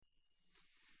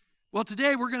Well,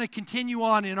 today we're going to continue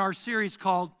on in our series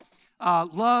called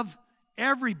Love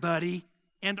Everybody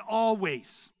and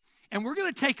Always. And we're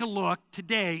going to take a look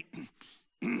today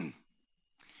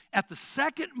at the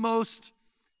second most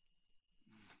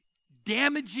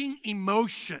damaging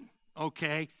emotion,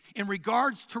 okay, in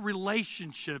regards to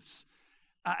relationships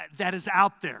that is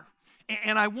out there.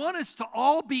 And I want us to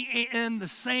all be in the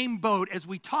same boat as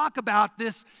we talk about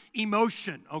this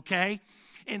emotion, okay?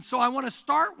 And so I want to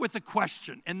start with a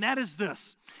question, and that is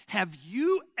this. Have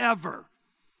you ever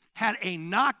had a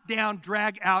knockdown,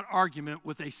 drag-out argument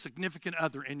with a significant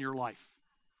other in your life?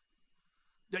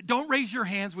 Don't raise your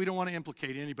hands. We don't want to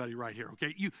implicate anybody right here,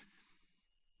 okay?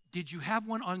 Did you have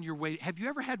one on your way? Have you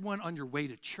ever had one on your way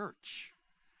to church?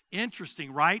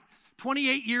 Interesting, right?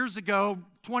 28 years ago,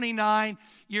 29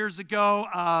 years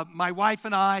ago, my wife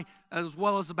and I, as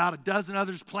well as about a dozen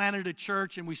others, planted a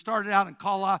church, and we started out in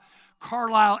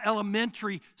Carlisle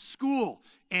Elementary School,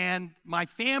 and my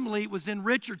family was in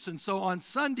Richardson, so on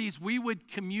Sundays, we would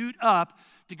commute up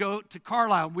to go to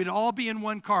Carlisle. We'd all be in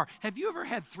one car. Have you ever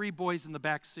had three boys in the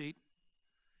back seat?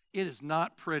 It is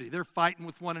not pretty. They're fighting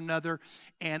with one another,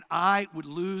 and I would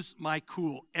lose my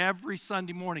cool every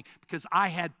Sunday morning because I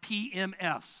had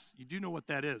PMS. You do know what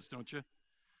that is, don't you?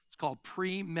 It's called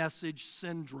pre-message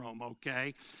syndrome,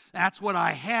 okay? That's what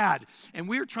I had, and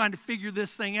we were trying to figure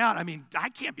this thing out. I mean, I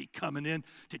can't be coming in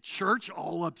to church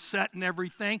all upset and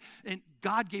everything, and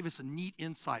God gave us a neat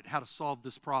insight how to solve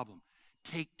this problem.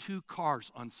 Take two cars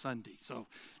on Sunday. So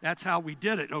that's how we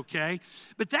did it, okay?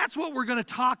 But that's what we're going to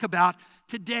talk about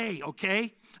today,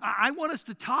 okay? I want us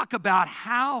to talk about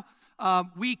how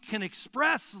we can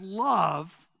express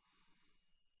love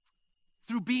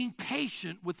through being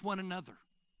patient with one another.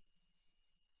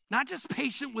 Not just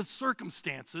patient with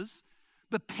circumstances,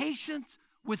 but patience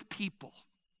with people.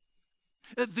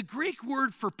 The Greek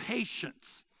word for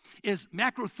patience is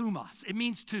makrothumos. It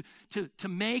means to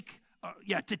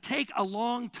take a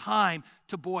long time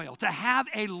to boil, to have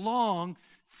a long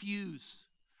fuse.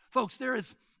 Folks, there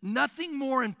is nothing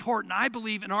more important, I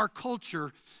believe, in our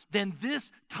culture than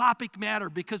this topic matter,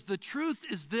 because the truth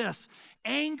is this: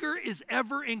 anger is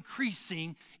ever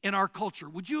increasing in our culture.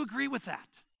 Would you agree with that?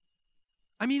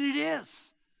 I mean, it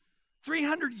is.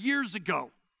 300 years ago,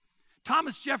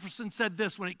 Thomas Jefferson said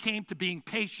this when it came to being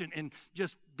patient and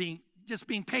just being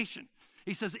patient.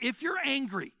 He says, if you're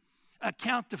angry,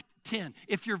 count to 10.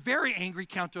 If you're very angry,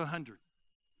 count to 100.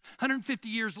 150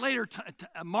 years later,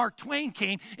 Mark Twain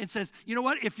came and says, you know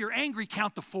what? If you're angry,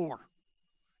 count to 4.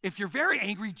 If you're very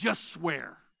angry, just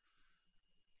swear.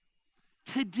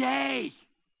 Today,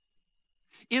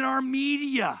 in our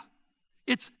media,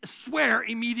 it's swear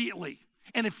immediately.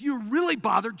 And if you're really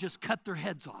bothered, just cut their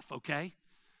heads off, okay?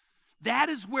 That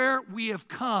is where we have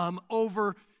come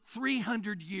over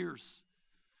 300 years.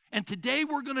 And today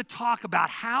we're going to talk about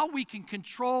how we can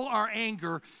control our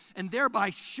anger and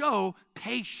thereby show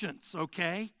patience,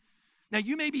 okay? Now,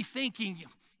 you may be thinking,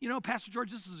 you know, Pastor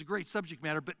George, this is a great subject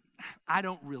matter, but I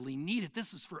don't really need it.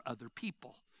 This is for other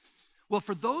people. Well,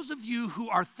 for those of you who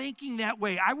are thinking that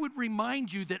way, I would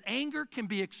remind you that anger can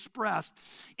be expressed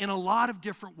in a lot of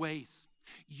different ways.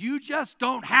 You just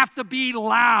don't have to be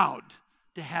loud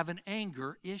to have an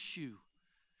anger issue.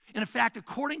 And in fact,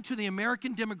 according to the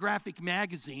American Demographic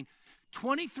Magazine,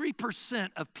 23%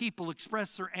 of people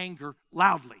express their anger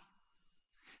loudly.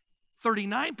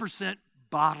 39%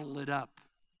 bottle it up.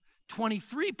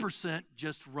 23%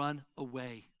 just run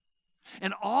away.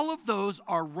 And all of those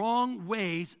are wrong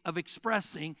ways of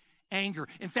expressing anger.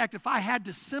 In fact, if I had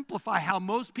to simplify how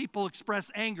most people express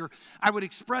anger, I would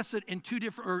express it in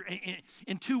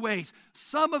two ways.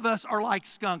 Some of us are like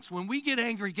skunks. When we get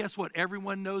angry, guess what?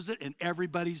 Everyone knows it and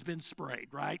everybody's been sprayed,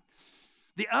 right?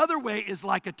 The other way is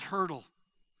like a turtle.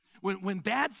 When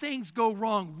bad things go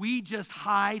wrong, we just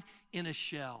hide in a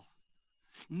shell.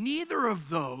 Neither of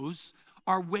those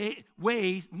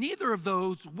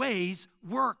ways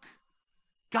work.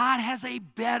 God has a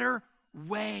better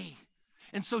way.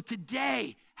 And so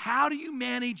today, how do you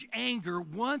manage anger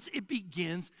once it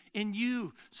begins in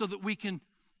you so that we can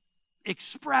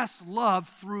express love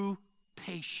through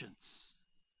patience?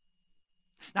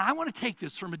 Now, I want to take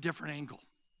this from a different angle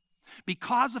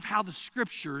because of how the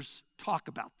scriptures talk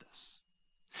about this.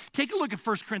 Take a look at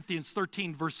 1 Corinthians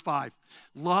 13, verse 5.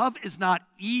 Love is not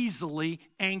easily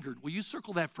angered. Will you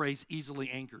circle that phrase, easily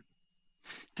angered?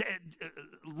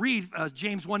 Read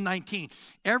James 1:19.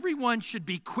 Everyone should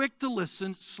be quick to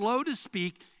listen, slow to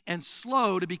speak, and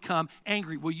slow to become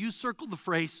angry. Will you circle the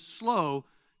phrase slow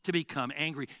to become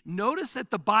angry? Notice that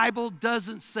the Bible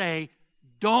doesn't say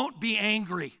don't be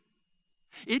angry.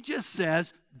 It just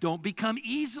says don't become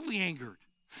easily angered.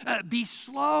 Be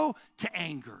slow to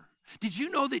anger. Did you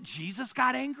know that Jesus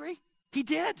got angry? He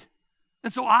did.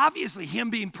 And so obviously,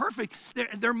 him being perfect,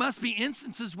 there must be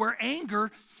instances where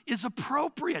anger is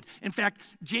appropriate. In fact,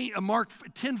 Mark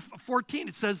 10:14,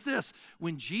 it says this,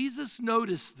 when Jesus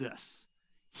noticed this,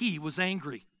 he was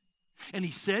angry. And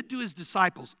he said to his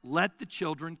disciples, let the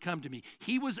children come to me.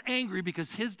 He was angry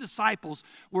because his disciples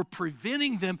were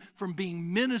preventing them from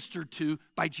being ministered to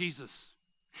by Jesus.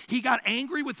 He got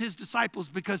angry with his disciples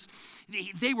because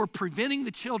they were preventing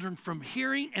the children from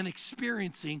hearing and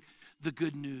experiencing the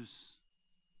good news.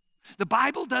 The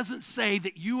Bible doesn't say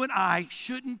that you and I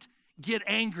shouldn't get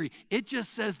angry. It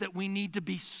just says that we need to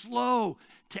be slow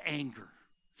to anger.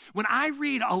 When I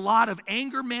read a lot of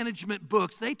anger management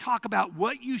books, they talk about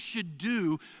what you should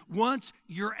do once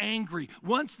you're angry,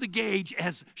 once the gauge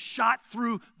has shot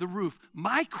through the roof.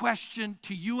 My question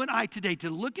to you and I today, to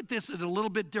look at this in a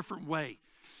little bit different way,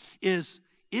 is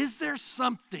there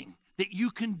something that you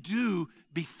can do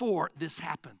before this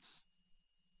happens?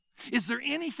 Is there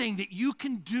anything that you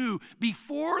can do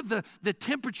before the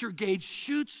temperature gauge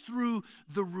shoots through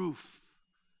the roof?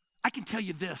 I can tell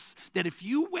you this, that if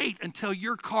you wait until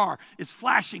your car is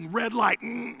flashing red light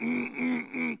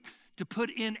to put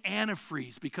in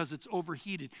antifreeze because it's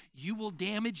overheated, you will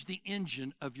damage the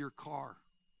engine of your car.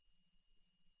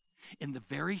 In the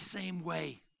very same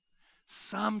way,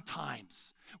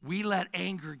 sometimes we let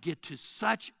anger get to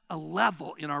such a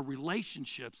level in our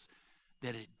relationships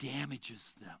that it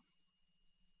damages them.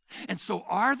 And so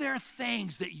are there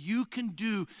things that you can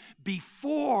do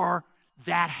before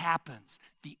that happens?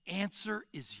 The answer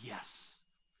is yes.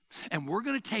 And we're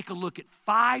going to take a look at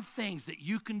 5 things that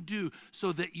you can do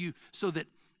so that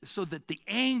the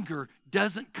anger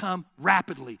doesn't come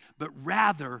rapidly, but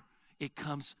rather it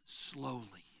comes slowly.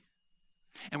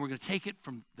 And we're going to take it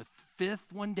from the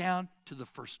 5th one down to the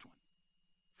first one.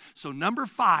 So number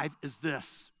 5 is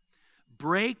this: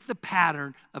 break the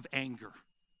pattern of anger.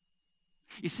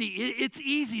 You see, it's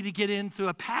easy to get into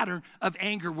a pattern of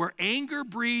anger where anger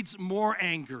breeds more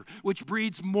anger, which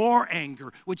breeds more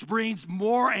anger, which breeds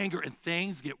more anger, and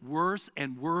things get worse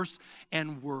and worse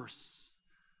and worse.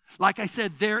 Like I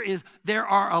said, there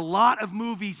are a lot of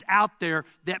movies out there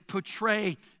that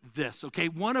portray this, okay?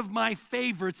 One of my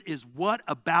favorites is What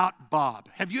About Bob?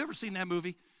 Have you ever seen that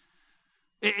movie?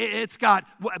 It's got,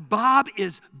 Bob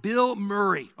is Bill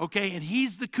Murray, okay, and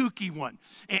he's the kooky one.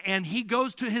 And he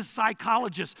goes to his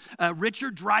psychologist,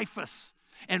 Richard Dreyfuss.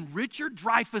 And Richard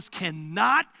Dreyfuss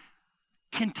cannot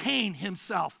contain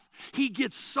himself. He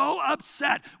gets so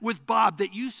upset with Bob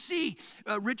that you see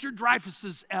Richard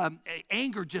Dreyfuss's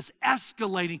anger just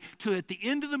escalating to, at the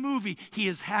end of the movie, he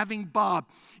is having Bob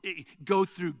go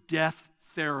through death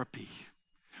therapy,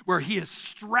 where he is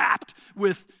strapped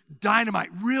with dynamite,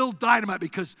 real dynamite,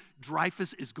 because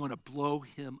Dreyfuss is going to blow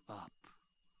him up.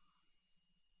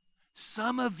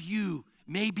 Some of you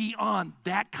may be on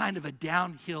that kind of a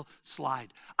downhill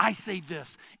slide. I say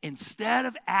this, instead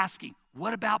of asking,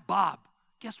 what about Bob?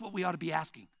 Guess what we ought to be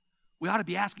asking? We ought to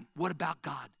be asking, what about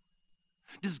God?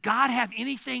 Does God have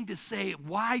anything to say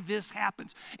why this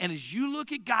happens? And as you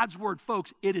look at God's word,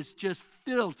 folks, it is just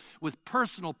filled with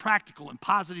personal, practical, and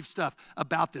positive stuff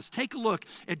about this. Take a look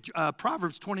at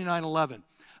Proverbs 29:11.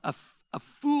 A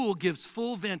fool gives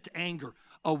full vent to anger.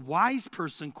 A wise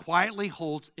person quietly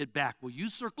holds it back. Will you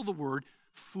circle the word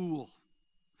fool?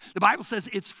 The Bible says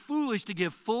it's foolish to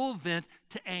give full vent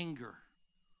to anger.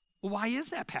 Well, why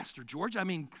is that, Pastor George? I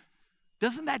mean,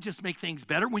 doesn't that just make things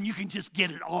better when you can just get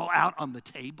it all out on the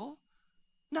table?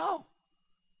 No.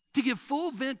 To give full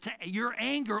vent to your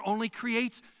anger only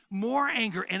creates more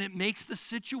anger, and it makes the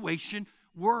situation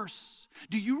worse.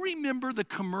 Do you remember the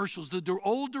commercials, the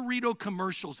old Dorito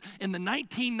commercials in the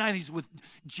 1990s with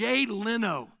Jay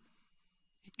Leno?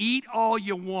 Eat all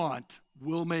you want,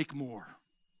 we'll make more.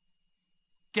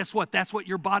 Guess what? That's what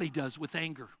your body does with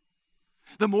anger.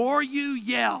 The more you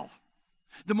yell,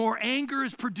 the more anger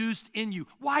is produced in you.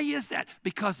 Why is that?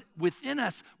 Because within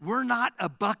us, we're not a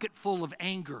bucket full of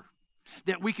anger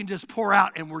that we can just pour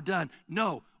out and we're done.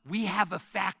 No, we have a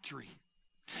factory.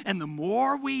 And the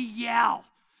more we yell,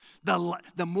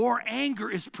 the more anger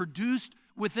is produced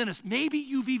within us. Maybe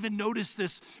you've even noticed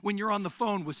this when you're on the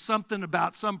phone with something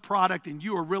about some product and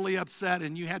you are really upset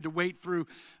and you had to wait through,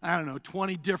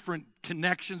 20 different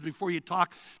connections before you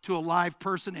talk to a live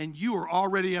person, and you are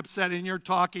already upset and you're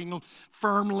talking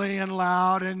firmly and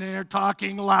loud and they're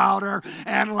talking louder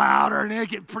and louder and they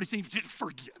get pretty soon,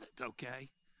 forget it, okay?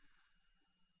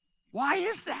 Why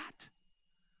is that?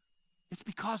 It's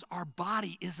because our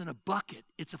body isn't a bucket,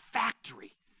 it's a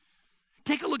factory.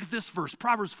 Take a look at this verse,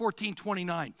 Proverbs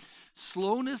 14:29.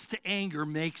 Slowness to anger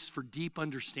makes for deep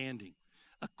understanding.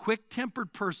 A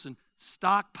quick-tempered person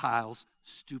stockpiles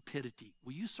stupidity.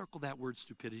 Will you circle that word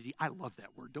stupidity? I love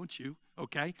that word, don't you?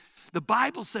 Okay? The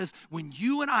Bible says when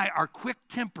you and I are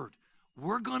quick-tempered,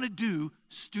 we're going to do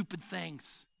stupid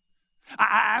things.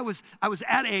 I was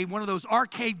at one of those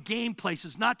arcade game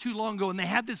places not too long ago, and they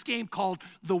had this game called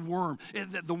The Worm.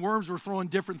 The worms were throwing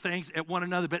different things at one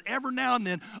another, but every now and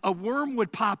then a worm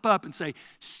would pop up and say,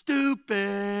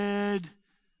 "Stupid."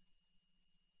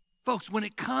 Folks, when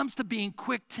it comes to being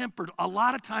quick-tempered, a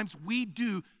lot of times we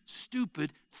do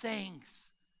stupid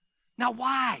things. Now,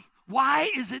 why?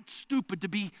 Why is it stupid to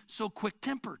be so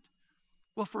quick-tempered?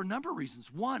 Well, for a number of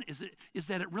reasons. One is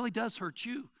that it really does hurt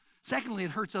you. Secondly, it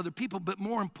hurts other people, but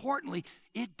more importantly,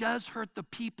 it does hurt the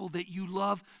people that you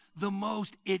love the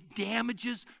most. It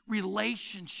damages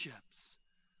relationships.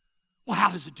 Well,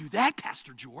 how does it do that,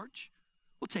 Pastor George?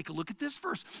 Well, take a look at this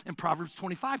verse in Proverbs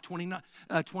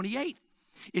 28.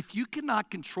 If you cannot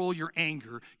control your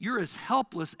anger, you're as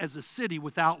helpless as a city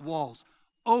without walls,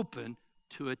 open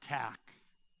to attack.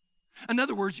 In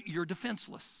other words, you're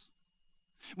defenseless.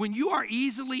 When you are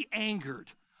easily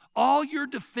angered, all your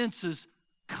defenses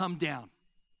come down.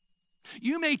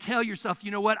 You may tell yourself,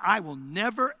 you know what, I will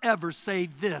never ever say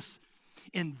this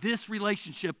in this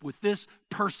relationship with this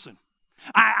person.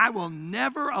 I will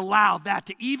never allow that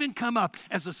to even come up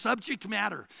as a subject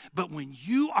matter. But when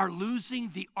you are losing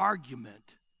the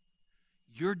argument,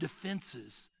 your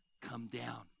defenses come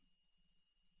down.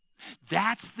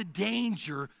 That's the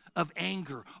danger of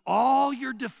anger. All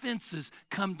your defenses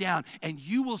come down, and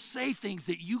you will say things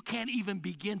that you can't even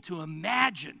begin to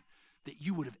imagine that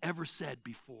you would have ever said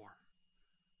before.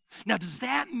 Now, does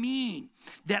that mean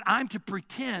that I'm to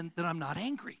pretend that I'm not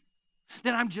angry?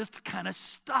 That I'm just to kind of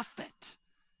stuff it?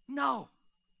 No.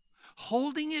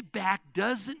 Holding it back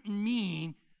doesn't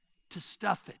mean to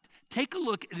stuff it. Take a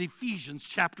look at Ephesians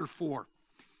chapter 4.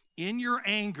 In your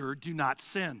anger, do not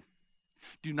sin.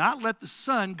 Do not let the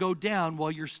sun go down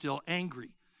while you're still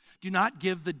angry. Do not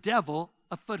give the devil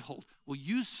a foothold. Well,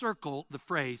 you circle the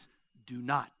phrase, do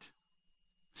not.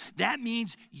 That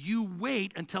means you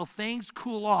wait until things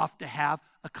cool off to have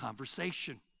a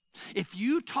conversation. If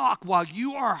you talk while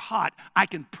you are hot, I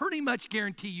can pretty much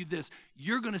guarantee you this,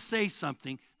 you're going to say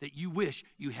something that you wish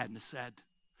you hadn't said.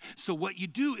 So what you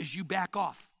do is you back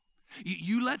off.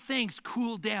 You let things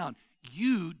cool down.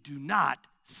 You do not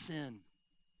sin.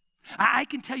 I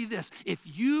can tell you this, if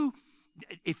you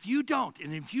don't,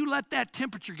 and if you let that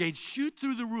temperature gauge shoot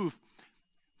through the roof,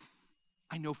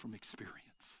 I know from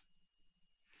experience,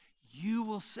 you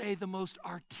will say the most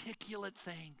articulate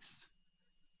things.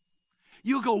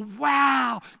 You'll go,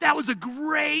 wow, that was a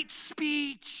great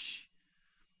speech.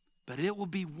 But it will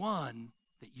be one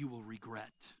that you will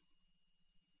regret.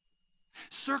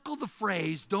 Circle the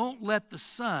phrase, don't let the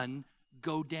sun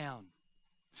go down.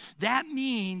 That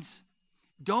means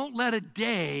don't let a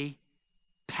day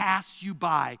pass you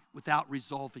by without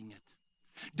resolving it.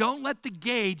 Don't let the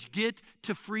gauge get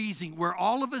to freezing where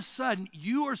all of a sudden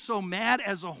you are so mad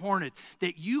as a hornet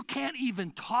that you can't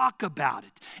even talk about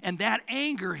it. And that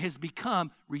anger has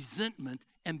become resentment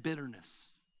and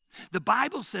bitterness. The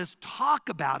Bible says talk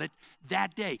about it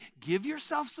that day. Give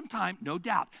yourself some time, no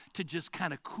doubt, to just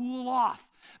kind of cool off.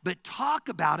 But talk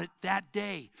about it that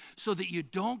day so that you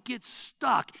don't get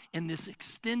stuck in this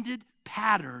extended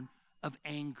pattern of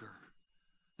anger.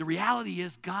 The reality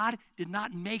is God did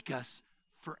not make us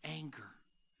for anger.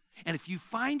 And if you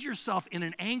find yourself in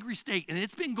an angry state, and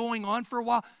it's been going on for a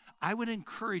while, I would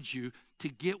encourage you to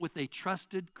get with a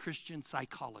trusted Christian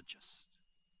psychologist.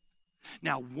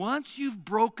 Now, once you've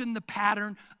broken the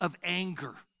pattern of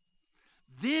anger,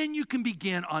 then you can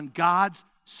begin on God's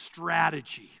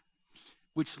strategy,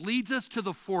 which leads us to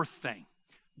the fourth thing.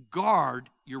 Guard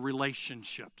your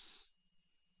relationships.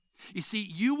 You see,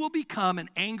 you will become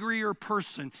an angrier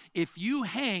person if you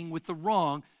hang with the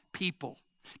wrong people.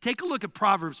 Take a look at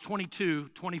Proverbs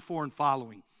 22:24 and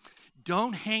following.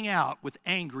 Don't hang out with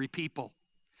angry people.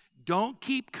 Don't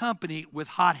keep company with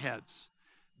hotheads.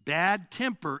 Bad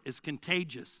temper is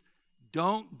contagious.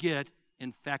 Don't get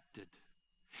infected.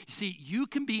 You see, you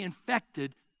can be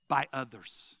infected by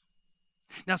others.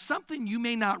 Now, something you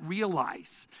may not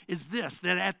realize is this,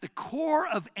 that at the core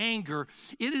of anger,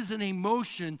 it is an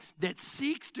emotion that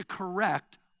seeks to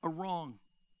correct a wrong.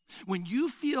 When you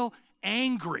feel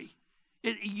angry,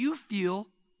 you feel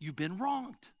you've been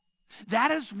wronged.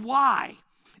 That is why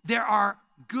there are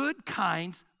good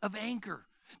kinds of anger.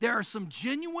 There are some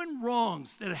genuine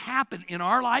wrongs that happen in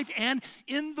our life and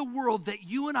in the world that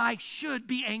you and I should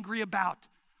be angry about.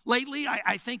 Lately,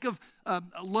 I think of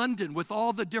London with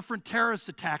all the different terrorist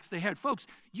attacks they had. Folks,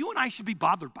 you and I should be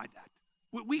bothered by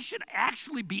that. We should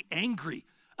actually be angry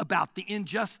about the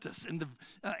injustice and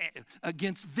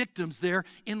against victims there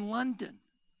in London.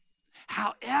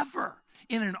 However,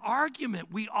 in an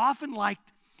argument, we often like,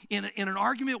 in an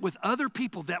argument with other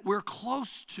people that we're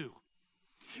close to,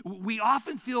 we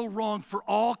often feel wrong for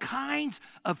all kinds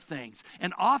of things.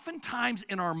 And oftentimes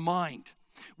in our mind,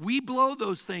 we blow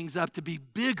those things up to be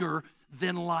bigger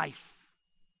than life.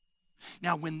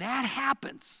 Now, when that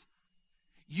happens,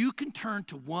 you can turn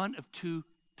to one of two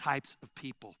types of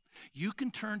people. You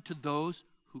can turn to those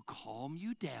who calm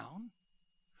you down,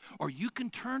 or you can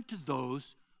turn to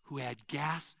those who add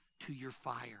gas to your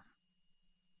fire.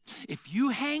 If you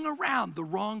hang around the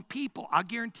wrong people, I'll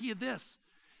guarantee you this,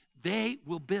 they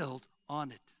will build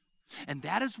on it. And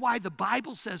that is why the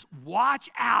Bible says, watch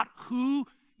out who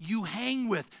you hang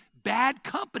with. Bad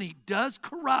company does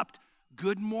corrupt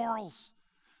good morals.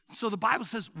 So the Bible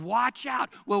says, watch out.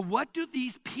 Well, what do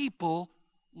these people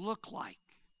look like?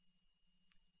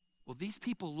 Well, these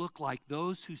people look like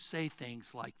those who say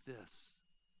things like this.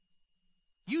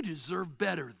 You deserve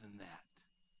better than that.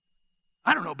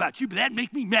 I don't know about you, but that'd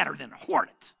make me madder than a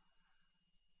hornet.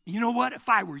 You know what? If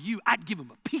I were you, I'd give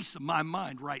them a piece of my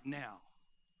mind right now.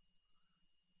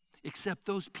 Except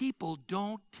those people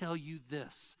don't tell you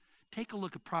this. Take a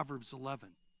look at Proverbs 11.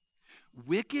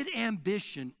 Wicked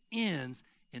ambition ends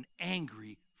in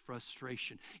angry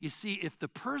frustration. You see, if the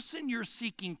person you're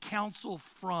seeking counsel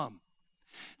from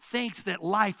thinks that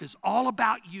life is all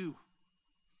about you,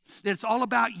 that it's all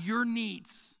about your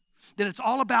needs, that it's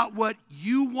all about what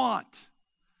you want,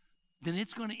 then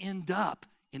it's going to end up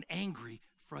in angry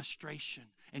frustration.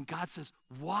 And God says,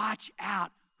 watch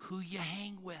out who you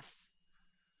hang with.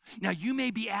 Now, you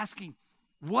may be asking,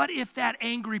 what if that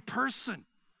angry person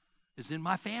is in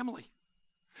my family?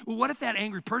 Well, what if that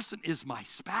angry person is my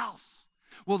spouse?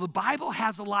 Well, the Bible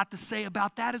has a lot to say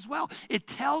about that as well. It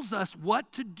tells us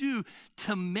what to do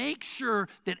to make sure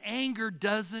that anger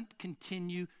doesn't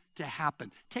continue to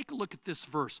happen. Take a look at this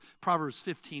verse, Proverbs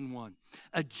 15:1.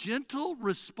 A gentle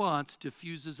response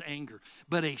diffuses anger,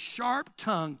 but a sharp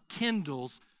tongue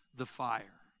kindles the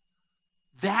fire.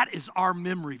 That is our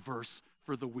memory verse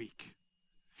for the week.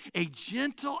 A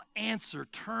gentle answer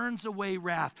turns away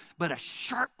wrath, but a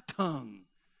sharp tongue,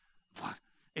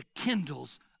 it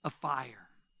kindles a fire.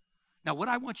 Now, what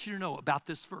I want you to know about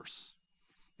this verse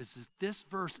is that this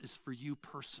verse is for you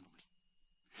personally.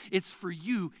 It's for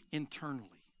you internally.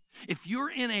 If you're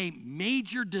in a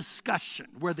major discussion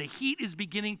where the heat is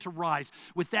beginning to rise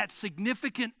with that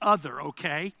significant other,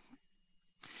 okay,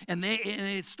 and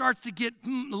it starts to get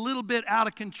a little bit out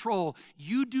of control,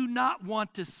 you do not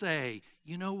want to say,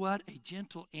 you know what, a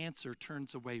gentle answer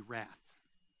turns away wrath.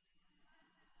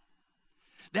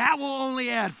 That will only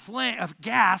add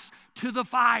gas to the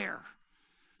fire.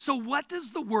 So what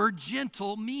does the word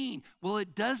gentle mean? Well,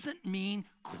 it doesn't mean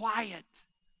quiet.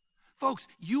 Folks,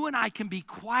 you and I can be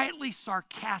quietly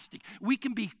sarcastic. We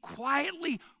can be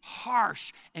quietly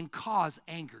harsh and cause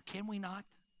anger, can we not?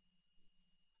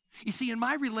 You see, in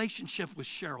my relationship with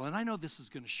Cheryl, and I know this is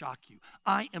going to shock you,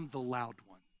 I am the loud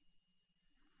one.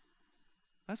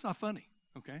 That's not funny,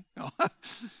 okay? No.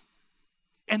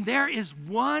 And there is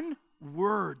one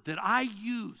word that I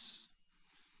use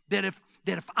that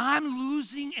if I'm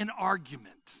losing an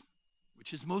argument,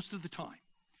 which is most of the time,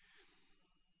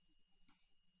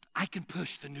 I can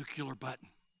push the nuclear button.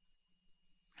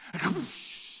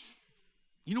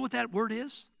 You know what that word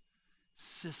is?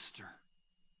 Sister.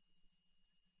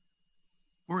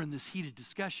 We're in this heated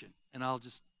discussion, and I'll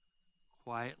just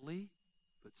quietly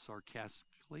but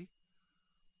sarcastically,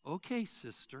 okay,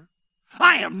 sister.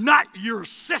 I am not your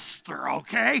sister,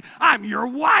 okay? I'm your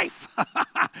wife.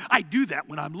 I do that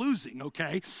when I'm losing,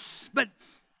 okay? But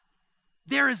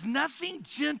there is nothing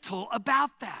gentle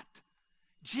about that.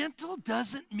 Gentle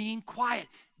doesn't mean quiet.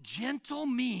 Gentle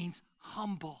means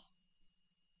humble.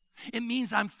 It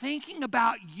means I'm thinking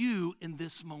about you in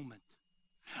this moment.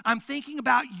 I'm thinking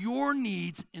about your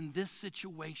needs in this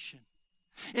situation.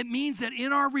 It means that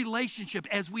in our relationship,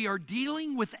 as we are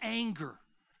dealing with anger,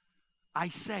 I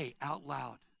say out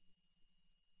loud,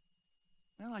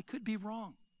 well, I could be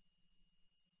wrong.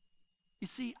 You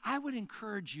see, I would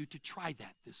encourage you to try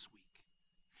that this week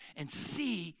and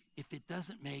see if it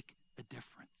doesn't make a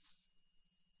difference.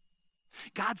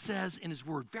 God says in His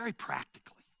Word very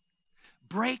practically,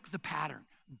 break the pattern.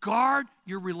 Guard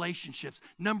your relationships.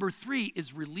 Number 3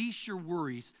 is release your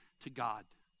worries to God.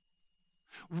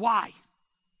 Why?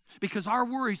 Because our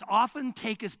worries often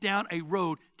take us down a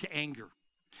road to anger.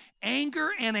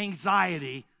 Anger and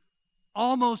anxiety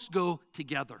almost go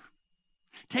together.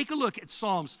 Take a look at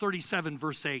Psalms 37,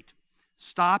 verse 8.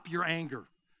 Stop your anger.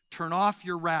 Turn off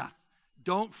your wrath.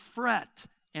 Don't fret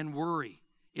and worry.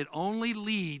 it only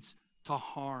leads to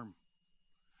harm.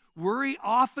 Worry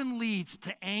often leads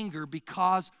to anger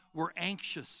because we're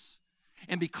anxious.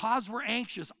 And because we're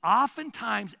anxious,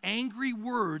 oftentimes angry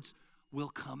words will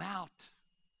come out.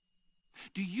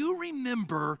 Do you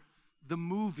remember the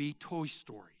movie Toy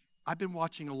Story? I've been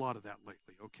watching a lot of that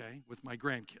lately, okay, with my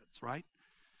grandkids, right?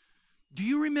 Do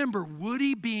you remember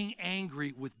Woody being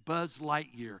angry with Buzz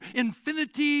Lightyear?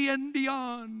 Infinity and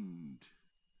beyond.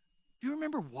 Do you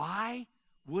remember why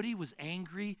Woody was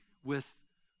angry with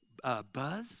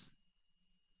Buzz?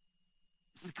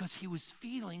 It's because he was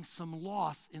feeling some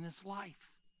loss in his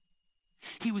life.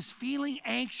 He was feeling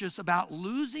anxious about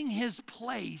losing his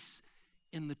place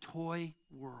in the toy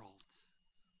world.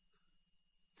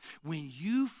 When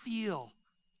you feel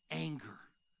anger,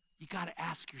 you got to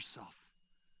ask yourself,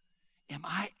 am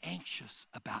I anxious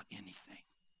about anything?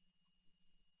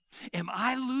 Am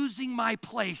I losing my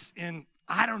place in,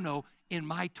 in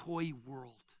my toy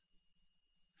world?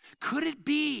 Could it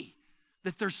be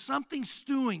that there's something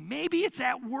stewing? Maybe it's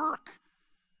at work,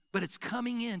 but it's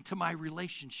coming into my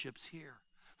relationships here.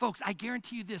 Folks, I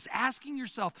guarantee you this, asking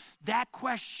yourself that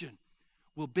question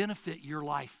will benefit your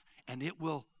life, and it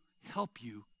will help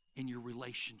you in your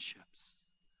relationships.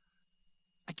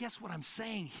 I guess what I'm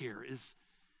saying here is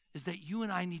that you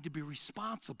and I need to be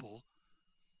responsible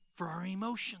for our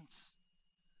emotions.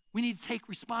 We need to take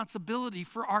responsibility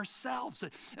for ourselves.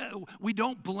 We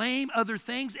don't blame other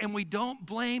things, and we don't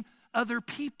blame other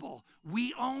people.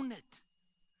 We own it.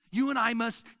 You and I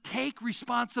must take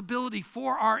responsibility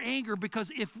for our anger,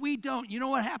 because if we don't, you know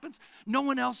what happens? No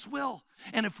one else will.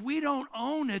 And if we don't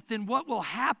own it, then what will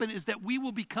happen is that we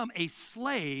will become a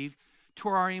slave to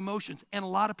our emotions. And a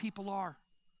lot of people are.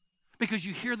 Because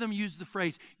you hear them use the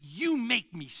phrase, "You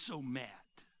make me so mad."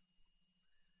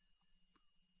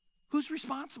 Who's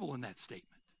responsible in that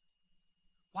statement?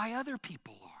 Why other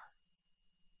people are.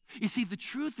 You see, the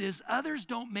truth is, others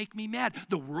don't make me mad.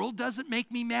 The world doesn't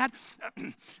make me mad.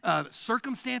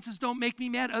 Circumstances don't make me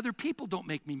mad. Other people don't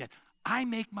make me mad. I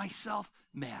make myself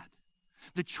mad.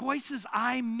 The choices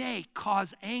I make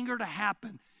cause anger to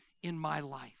happen in my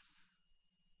life.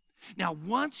 Now,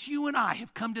 once you and I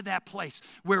have come to that place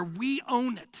where we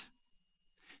own it,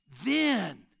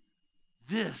 then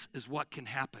this is what can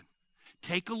happen.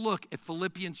 Take a look at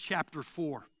Philippians chapter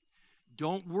 4.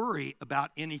 Don't worry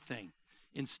about anything.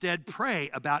 Instead, pray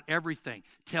about everything.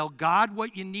 Tell God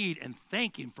what you need and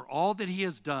thank Him for all that He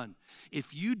has done.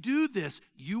 If you do this,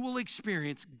 you will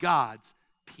experience God's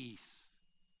peace.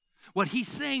 What he's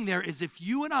saying there is, if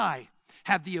you and I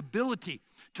have the ability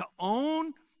to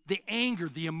own the anger,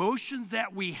 the emotions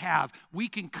that we have, we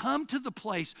can come to the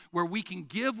place where we can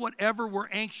give whatever we're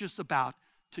anxious about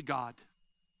to God.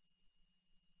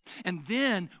 And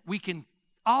then we can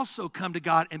also come to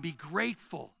God and be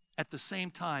grateful at the same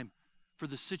time for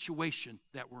the situation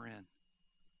that we're in.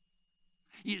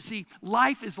 You see,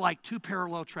 life is like two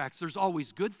parallel tracks. There's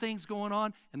always good things going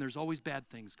on, and there's always bad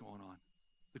things going on.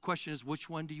 The question is, which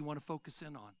one do you want to focus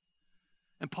in on?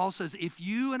 And Paul says, if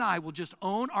you and I will just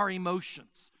own our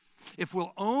emotions, if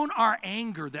we'll own our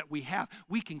anger that we have,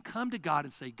 we can come to God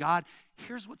and say, God,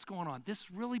 here's what's going on.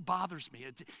 This really bothers me.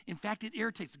 In fact, it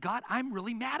irritates. God, I'm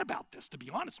really mad about this, to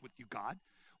be honest with you, God.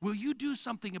 Will you do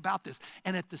something about this?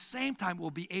 And at the same time,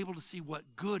 we'll be able to see what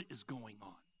good is going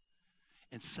on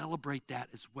and celebrate that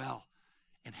as well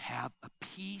and have a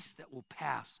peace that will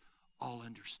pass all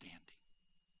understanding.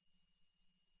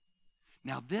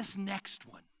 Now, this next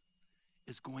one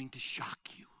is going to shock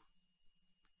you,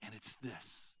 and it's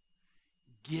this.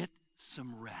 Get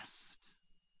some rest.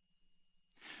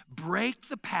 Break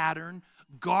the pattern,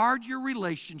 guard your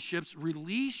relationships,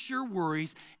 release your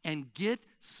worries, and get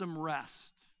some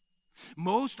rest.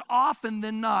 Most often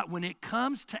than not, when it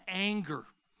comes to anger,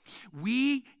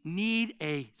 we need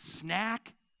a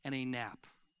snack and a nap.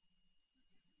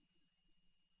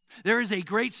 There is a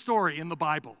great story in the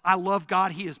Bible. I love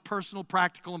God. He is personal,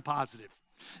 practical, and positive.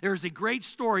 There is a great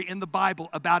story in the Bible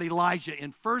about Elijah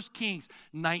in 1 Kings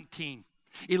 19.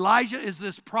 Elijah is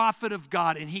this prophet of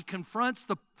God, and he confronts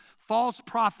the false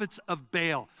prophets of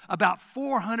Baal, about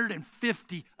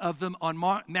 450 of them on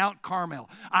Mount Carmel.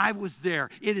 I was there.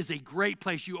 It is a great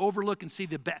place. You overlook and see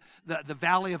the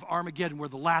valley of Armageddon, where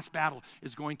the last battle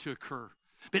is going to occur.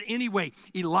 But anyway,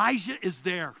 Elijah is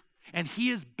there, and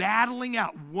he is battling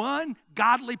out one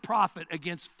godly prophet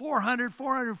against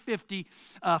 450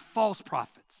 false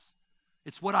prophets.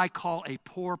 It's what I call a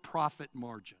poor prophet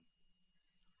margin.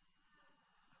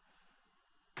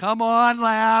 Come on,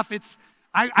 laugh.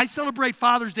 I celebrate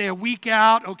Father's Day a week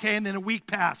out, okay, and then a week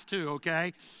past too,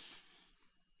 okay?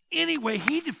 Anyway,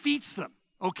 he defeats them,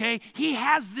 Okay? He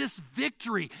has this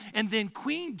victory. And then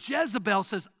Queen Jezebel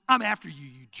says, I'm after you,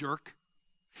 you jerk.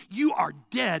 You are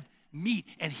dead meat.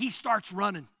 And he starts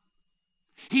running.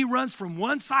 He runs from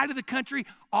one side of the country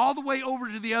all the way over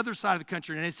to the other side of the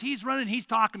country. And as he's running, he's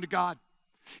talking to God.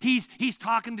 He's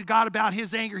talking to God about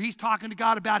his anger. He's talking to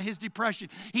God about his depression.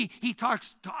 He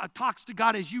talks to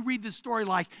God as you read this story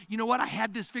like, you know what, I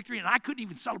had this victory and I couldn't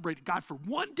even celebrate God for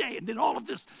one day, and then all of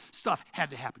this stuff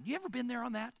had to happen. You ever been there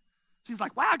on that? Seems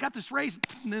like, wow, I got this raise,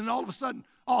 and then all of a sudden,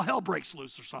 all hell breaks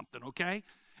loose or something, okay?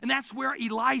 And that's where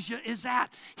Elijah is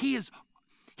at. He is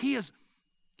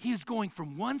going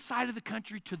from one side of the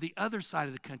country to the other side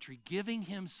of the country, giving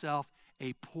himself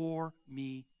a poor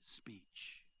me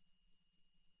speech.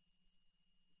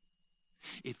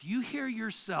 If you hear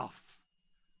yourself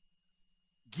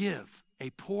give a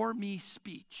poor me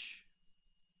speech,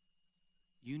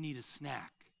 you need a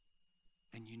snack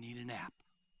and you need a nap.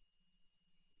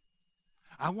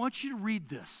 I want you to read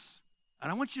this,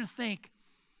 and I want you to think,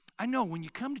 I know when you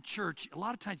come to church, a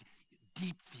lot of times,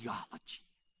 deep theology.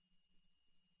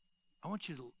 I want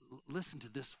you to listen to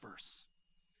this verse.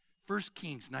 1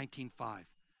 Kings 19:5.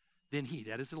 Then he,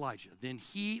 that is Elijah, then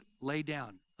he lay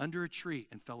down under a tree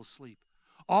and fell asleep.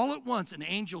 All at once, an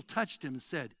angel touched him and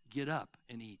said, get up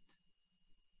and eat.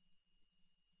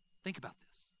 Think about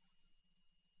this.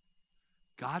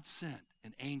 God sent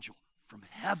an angel from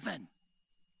heaven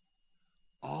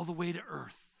all the way to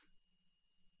earth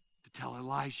to tell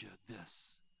Elijah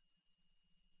this.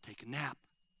 Take a nap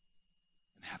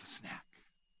and have a snack.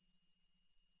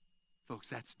 Folks,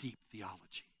 that's deep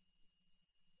theology.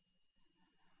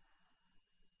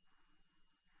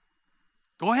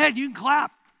 Go ahead, you can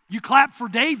clap. You clap for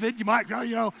David, you might,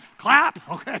 clap,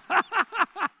 okay?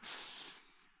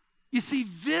 You see,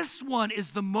 this one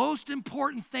is the most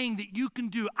important thing that you can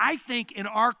do, I think, in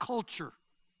our culture,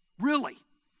 really,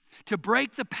 to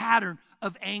break the pattern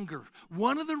of anger.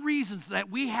 One of the reasons that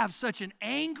we have such an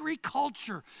angry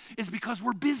culture is because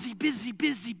we're busy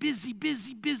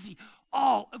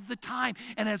all of the time.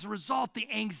 And as a result, the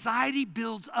anxiety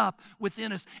builds up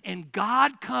within us. And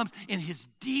God comes in his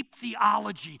deep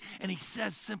theology and he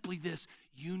says simply this: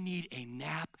 you need a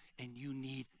nap and you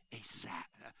need a snack.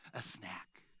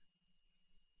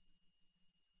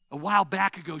 A while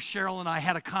back ago, Cheryl and I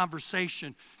had a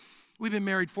conversation. We've been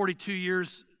married 42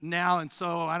 years now, and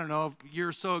so, I don't know, a year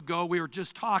or so ago, we were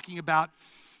just talking about,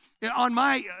 on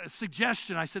my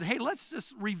suggestion, I said, hey, let's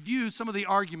just review some of the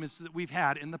arguments that we've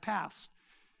had in the past.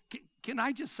 Can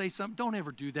I just say something? Don't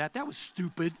ever do that. That was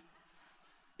stupid.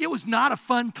 It was not a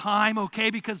fun time, okay,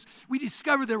 because we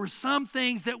discovered there were some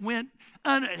things that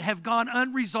have gone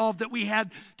unresolved that we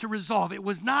had to resolve. It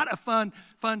was not a fun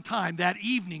time that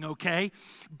evening, okay?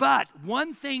 But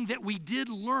one thing that we did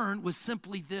learn was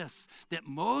simply this, that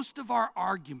most of our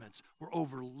arguments were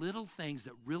over little things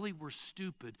that really were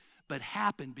stupid, but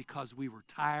happened because we were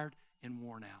tired and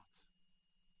worn out.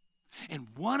 And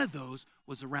one of those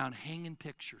was around hanging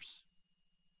pictures.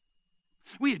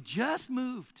 We had just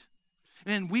moved.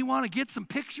 And we want to get some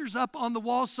pictures up on the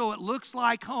wall so it looks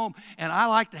like home. And I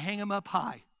like to hang them up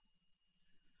high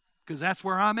because that's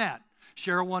where I'm at.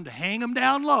 Cheryl wanted to hang them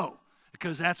down low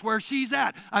because that's where she's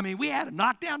at. I mean, we had a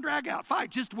knockdown, drag-out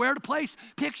fight just where to place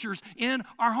pictures in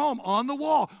our home on the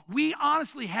wall. We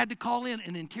honestly had to call in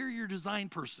an interior design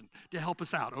person to help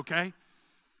us out, okay?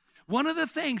 One of the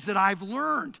things that I've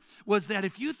learned was that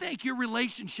if you think your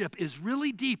relationship is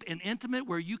really deep and intimate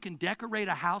where you can decorate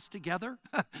a house together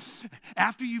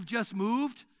after you've just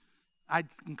moved, I'd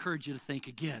encourage you to think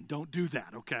again. Don't do that,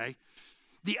 okay?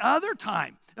 The other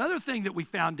thing that we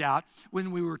found out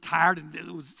when we were tired, and it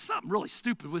was something really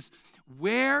stupid, was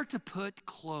where to put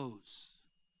clothes.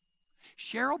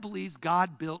 Cheryl believes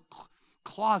God built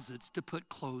closets to put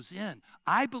clothes in.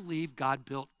 I believe God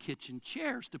built kitchen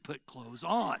chairs to put clothes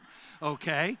on,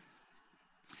 okay?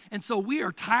 And so we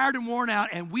are tired and worn out,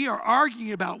 and we are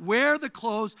arguing about where the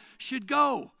clothes should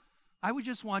go. I would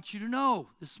just want you to know,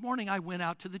 this morning I went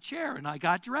out to the chair and I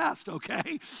got dressed,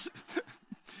 okay?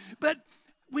 But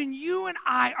when you and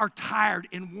I are tired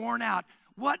and worn out,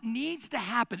 what needs to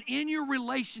happen in your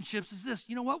relationships is this.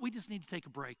 You know what? We just need to take a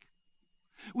break.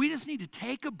 We just need to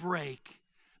take a break.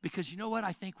 Because you know what?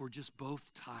 I think we're just both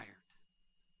tired.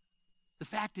 The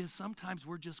fact is, sometimes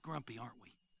we're just grumpy, aren't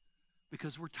we?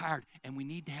 Because we're tired, and we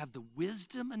need to have the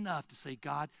wisdom enough to say,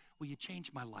 God, will you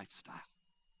change my lifestyle?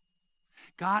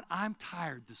 God, I'm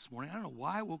tired this morning. I don't know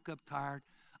why I woke up tired.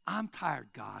 I'm tired,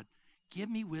 God. Give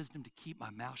me wisdom to keep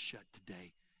my mouth shut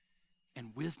today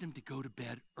and wisdom to go to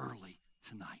bed early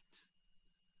tonight.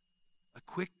 A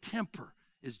quick temper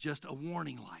is just a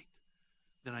warning light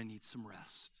that I need some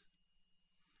rest.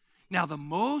 Now, the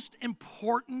most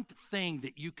important thing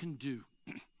that you can do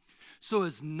so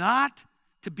as not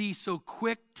to be so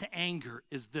quick to anger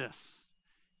is this: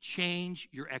 change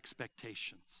your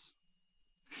expectations.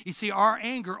 You see, our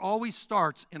anger always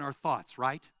starts in our thoughts,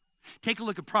 right? Take a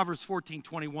look at Proverbs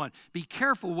 14:21. Be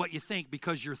careful what you think,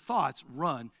 because your thoughts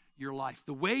run your life.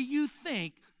 The way you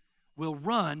think will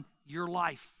run your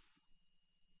life.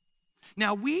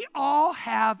 Now, we all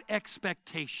have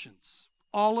expectations.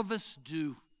 All of us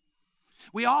do.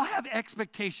 We all have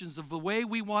expectations of the way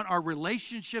we want our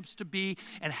relationships to be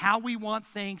and how we want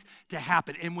things to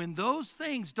happen. And when those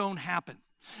things don't happen,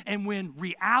 and when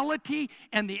reality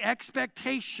and the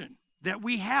expectation that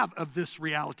we have of this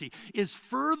reality is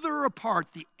further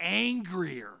apart, the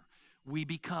angrier we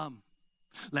become.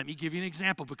 Let me give you an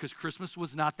example, because Christmas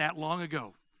was not that long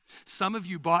ago. Some of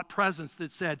you bought presents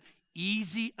that said,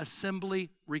 easy assembly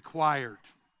required.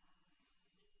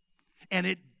 And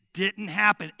it didn't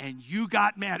happen, and you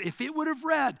got mad. If it would have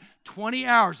read 20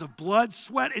 hours of blood,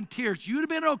 sweat, and tears, you'd have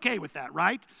been okay with that,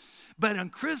 right? But on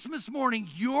Christmas morning,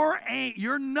 your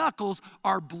knuckles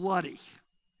are bloody.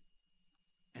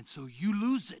 And so you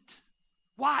lose it.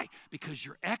 Why? Because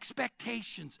your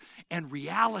expectations and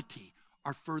reality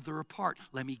are further apart.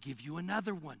 Let me give you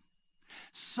another one.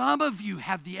 Some of you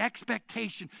have the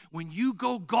expectation when you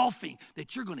go golfing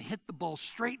that you're going to hit the ball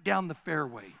straight down the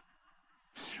fairway.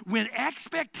 When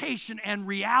expectation and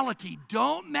reality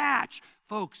don't match,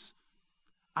 folks,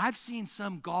 I've seen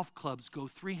some golf clubs go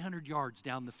 300 yards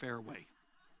down the fairway.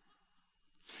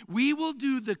 We will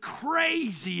do the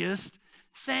craziest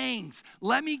things.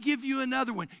 Let me give you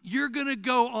another one. You're going to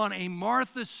go on a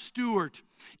Martha Stewart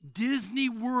Disney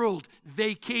World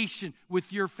vacation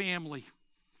with your family.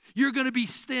 You're going to be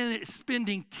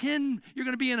you're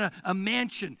going to be in a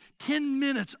mansion 10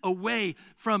 minutes away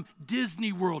from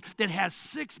Disney World that has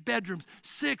 6 bedrooms,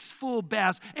 6 full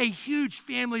baths, a huge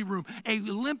family room, an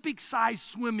Olympic-sized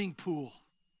swimming pool.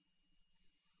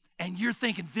 And you're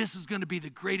thinking this is going to be the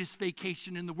greatest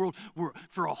vacation in the world.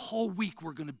 For a whole week,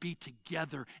 we're going to be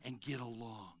together and get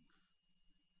along.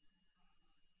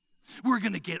 We're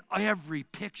going to get every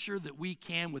picture that we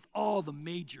can with all the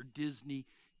major Disney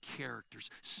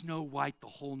characters, Snow White, the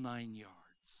whole 9 yards.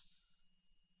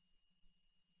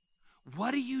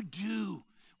 What do you do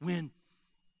when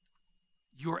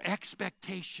your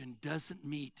expectation doesn't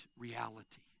meet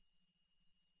reality?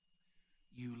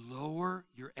 You lower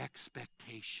your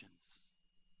expectations.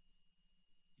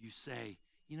 You say,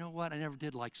 you know what? I never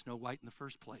did like Snow White in the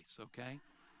first place, okay?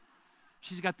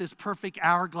 She's got this perfect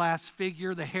hourglass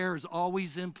figure. The hair is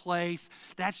always in place.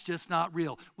 That's just not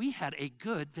real. We had a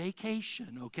good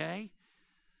vacation, okay?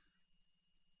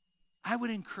 I would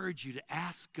encourage you to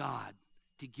ask God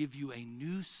to give you a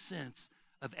new sense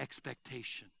of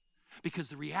expectation. Because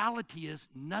the reality is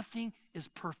nothing is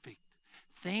perfect.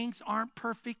 Things aren't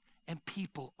perfect and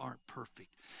people aren't perfect.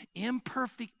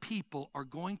 Imperfect people are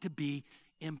going to be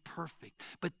imperfect.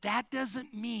 But that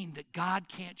doesn't mean that God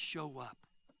can't show up.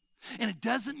 And it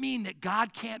doesn't mean that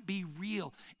God can't be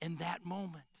real in that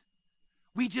moment.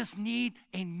 We just need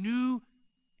a new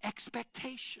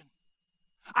expectation.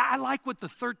 I like what the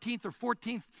 13th or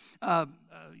 14th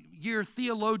year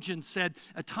theologian said,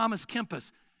 Thomas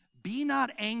Kempis. Be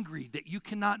not angry that you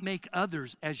cannot make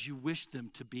others as you wish them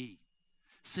to be,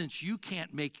 since you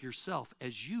can't make yourself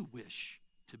as you wish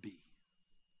to be.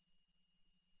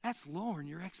 That's lowering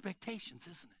your expectations,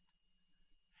 isn't it?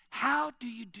 How do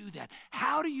you do that?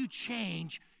 How do you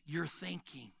change your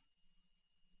thinking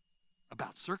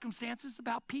about circumstances,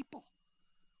 about people?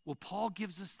 Well, Paul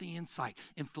gives us the insight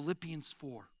in Philippians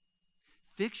 4.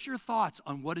 Fix your thoughts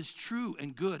on what is true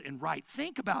and good and right.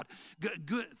 Think about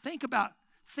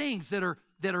things that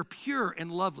are pure and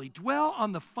lovely. Dwell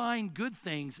on the fine good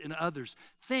things in others.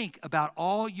 Think about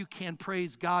all you can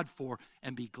praise God for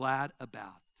and be glad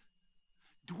about.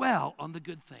 Dwell on the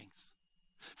good things.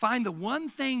 Find the one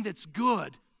thing that's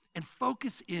good and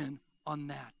focus in on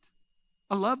that.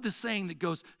 I love the saying that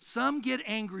goes, some get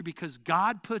angry because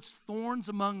God puts thorns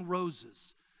among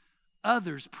roses.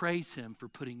 Others praise him for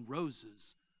putting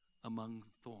roses among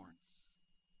thorns.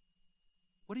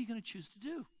 What are you going to choose to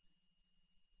do?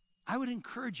 I would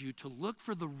encourage you to look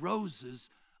for the roses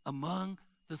among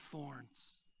the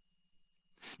thorns.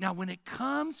 Now, when it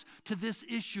comes to this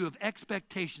issue of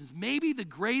expectations, maybe the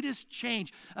greatest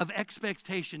change of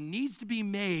expectation needs to be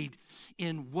made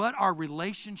in what our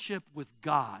relationship with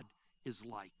God is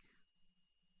like.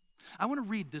 I want to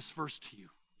read this verse to you.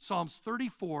 Psalms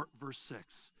 34, verse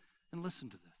 6. And listen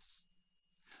to this.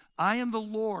 I am the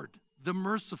Lord, the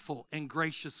merciful and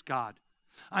gracious God.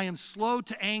 I am slow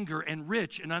to anger and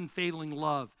rich in unfailing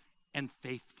love and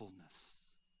faithfulness.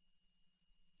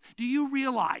 Do you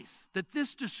realize that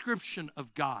this description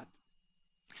of God,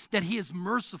 that he is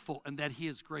merciful and that he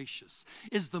is gracious,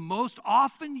 is the most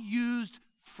often used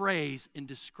phrase in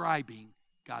describing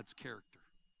God's character?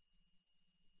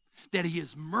 That he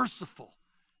is merciful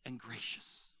and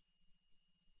gracious.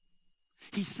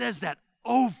 He says that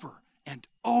over and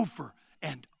over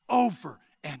and over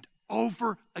and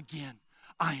over again.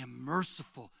 I am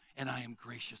merciful and I am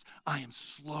gracious. I am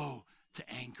slow to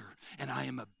anger and I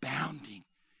am abounding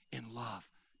in love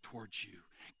towards you.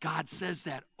 God says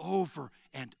that over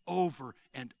and over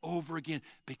and over again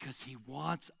because he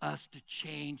wants us to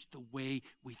change the way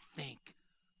we think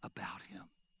about him.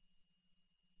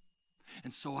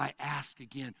 And so I ask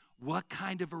again, what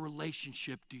kind of a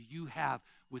relationship do you have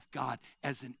with God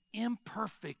as an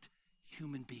imperfect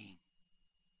human being?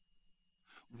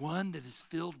 One that is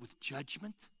filled with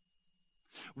judgment?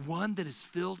 One that is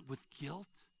filled with guilt?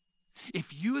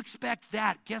 If you expect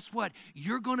that, guess what?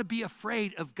 You're going to be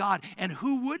afraid of God. And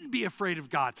who wouldn't be afraid of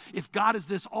God if God is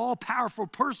this all-powerful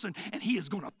person and he is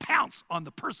going to pounce on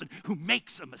the person who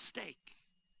makes a mistake?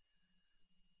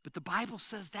 But the Bible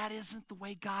says that isn't the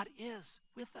way God is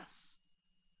with us.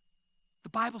 The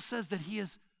Bible says that he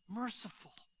is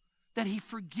merciful, that he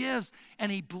forgives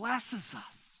and he blesses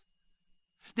us,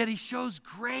 that he shows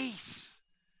grace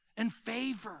and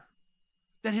favor,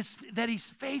 that he's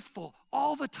faithful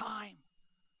all the time,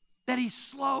 that he's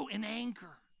slow in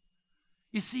anger.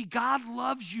 You see, God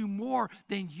loves you more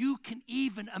than you can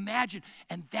even imagine,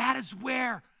 and that is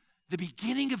where the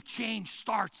beginning of change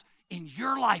starts in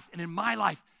your life and in my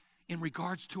life in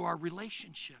regards to our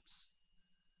relationships.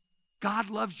 God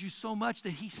loves you so much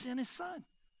that he sent his son,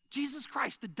 Jesus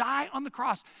Christ, to die on the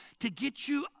cross to get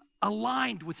you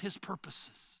aligned with his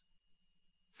purposes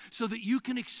so that you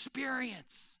can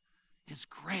experience his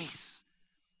grace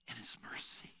and his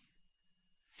mercy.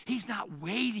 He's not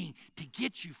waiting to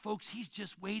get you, folks. He's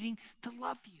just waiting to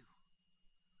love you.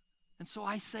 And so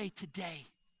I say today,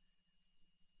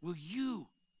 will you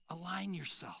align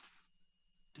yourself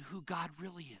to who God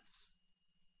really is?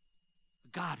 A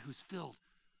God who's filled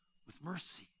with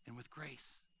mercy and with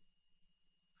grace,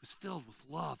 who's filled with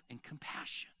love and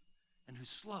compassion, and who's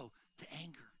slow to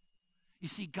anger. You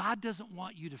see, God doesn't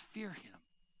want you to fear him.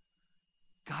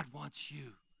 God wants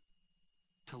you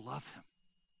to love him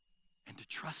and to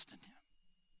trust in him.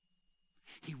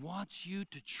 He wants you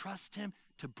to trust him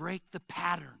to break the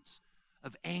patterns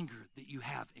of anger that you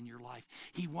have in your life.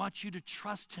 He wants you to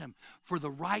trust him for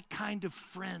the right kind of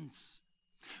friends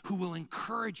who will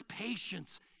encourage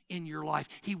patience in your life.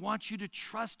 He wants you to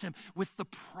trust him with the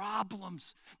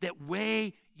problems that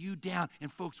weigh you down.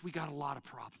 And folks, we got a lot of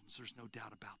problems. There's no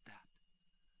doubt about that.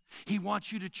 He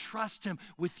wants you to trust him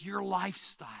with your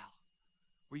lifestyle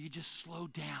where you just slow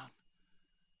down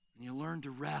and you learn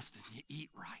to rest and you eat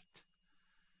right.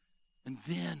 And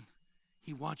then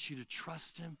he wants you to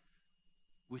trust him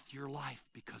with your life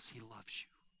because he loves you.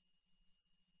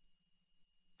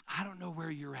 I don't know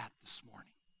where you're at this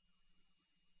morning.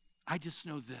 I just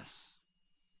know this,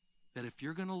 that if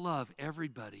you're going to love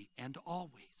everybody and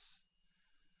always,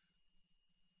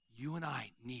 you and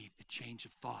I need a change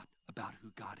of thought about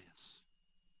who God is.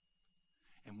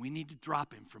 And we need to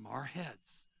drop him from our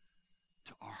heads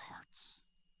to our hearts.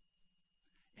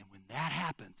 And when that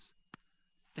happens,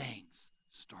 things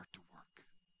start to work.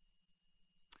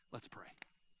 Let's pray.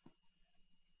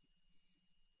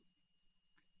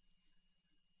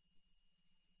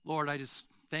 Lord, I just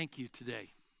thank you today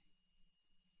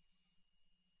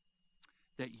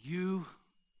that you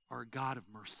are a God of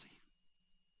mercy,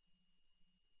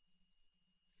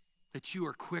 that you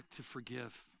are quick to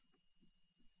forgive,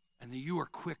 and that you are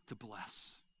quick to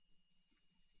bless,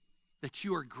 that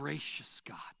you are gracious,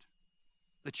 God,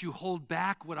 that you hold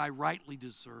back what I rightly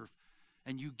deserve,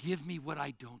 and you give me what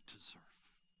I don't deserve,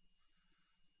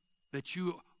 that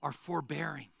you are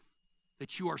forbearing,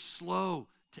 that you are slow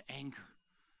to anger,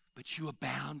 but you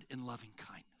abound in loving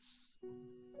kindness.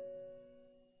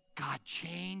 God,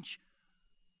 change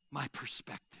my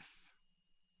perspective.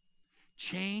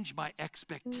 Change my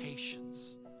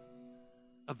expectations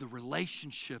of the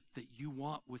relationship that you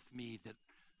want with me,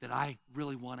 that I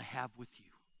really want to have with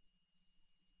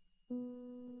you.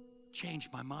 Change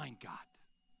my mind, God,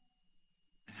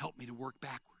 and help me to work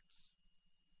backwards.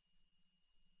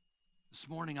 This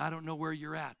morning, I don't know where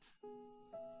you're at,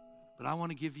 but I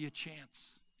want to give you a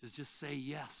chance to just say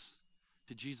yes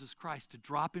to Jesus Christ, to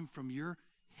drop him from your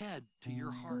head to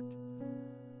your heart.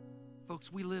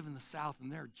 Folks, we live in the South,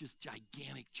 and there are just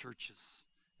gigantic churches.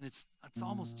 And it's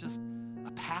almost just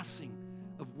a passing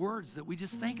of words that we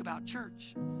just think about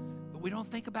church. But we don't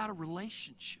think about a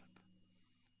relationship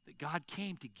that God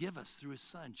came to give us through his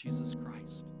Son, Jesus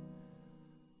Christ.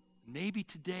 Maybe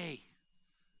today,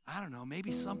 I don't know,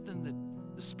 maybe something that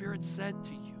the Spirit said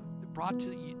to you, that brought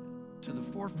to the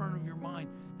forefront of your mind,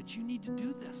 that you need to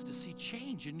do this to see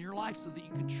change in your life so that you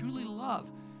can truly love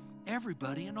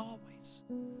everybody and always.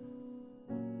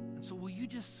 And so will you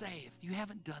just say, if you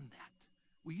haven't done that,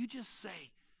 will you just say,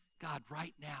 God,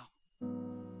 right now,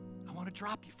 I want to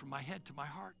drop you from my head to my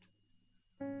heart.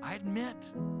 I admit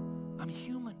I'm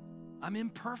human. I'm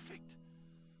imperfect.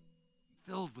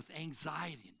 Filled with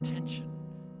anxiety and tension,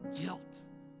 guilt,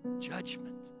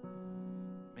 judgment.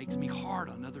 Makes me hard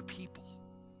on other people.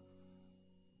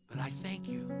 But I thank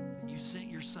you that you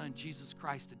sent your Son, Jesus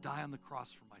Christ, to die on the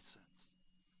cross for my sins.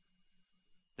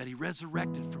 That he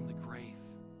resurrected from the grave.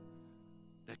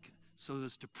 So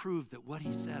as to prove that what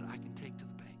he said I can take to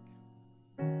the bank.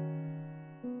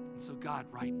 And so God,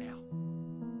 right now,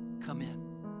 come in.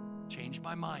 Change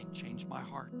my mind, change my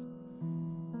heart.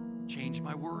 Change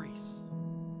my worries.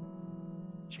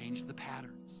 Change the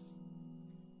patterns.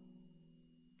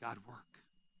 God, work.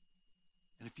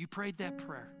 And if you prayed that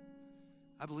prayer,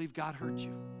 I believe God heard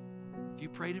you. If you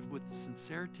prayed it with the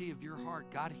sincerity of your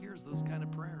heart, God hears those kind of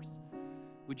prayers.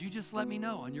 Would you just let me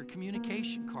know on your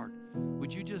communication card?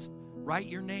 Would you just write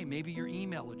your name, maybe your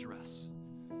email address?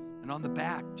 And on the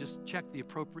back, just check the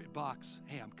appropriate box.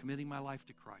 Hey, I'm committing my life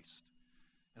to Christ.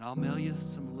 And I'll mail you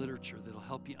some literature that'll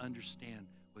help you understand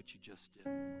what you just did.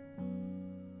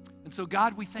 And so,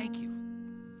 God, we thank you.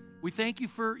 We thank you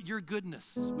for your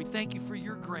goodness. We thank you for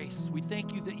your grace. We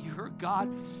thank you that you're a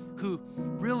God who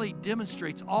really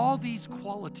demonstrates all these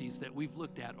qualities that we've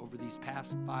looked at over these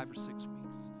past 5 or 6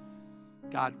 weeks.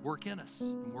 God, work in us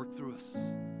and work through us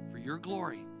for your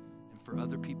glory and for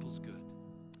other people's good.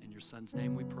 In your Son's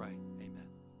name we pray.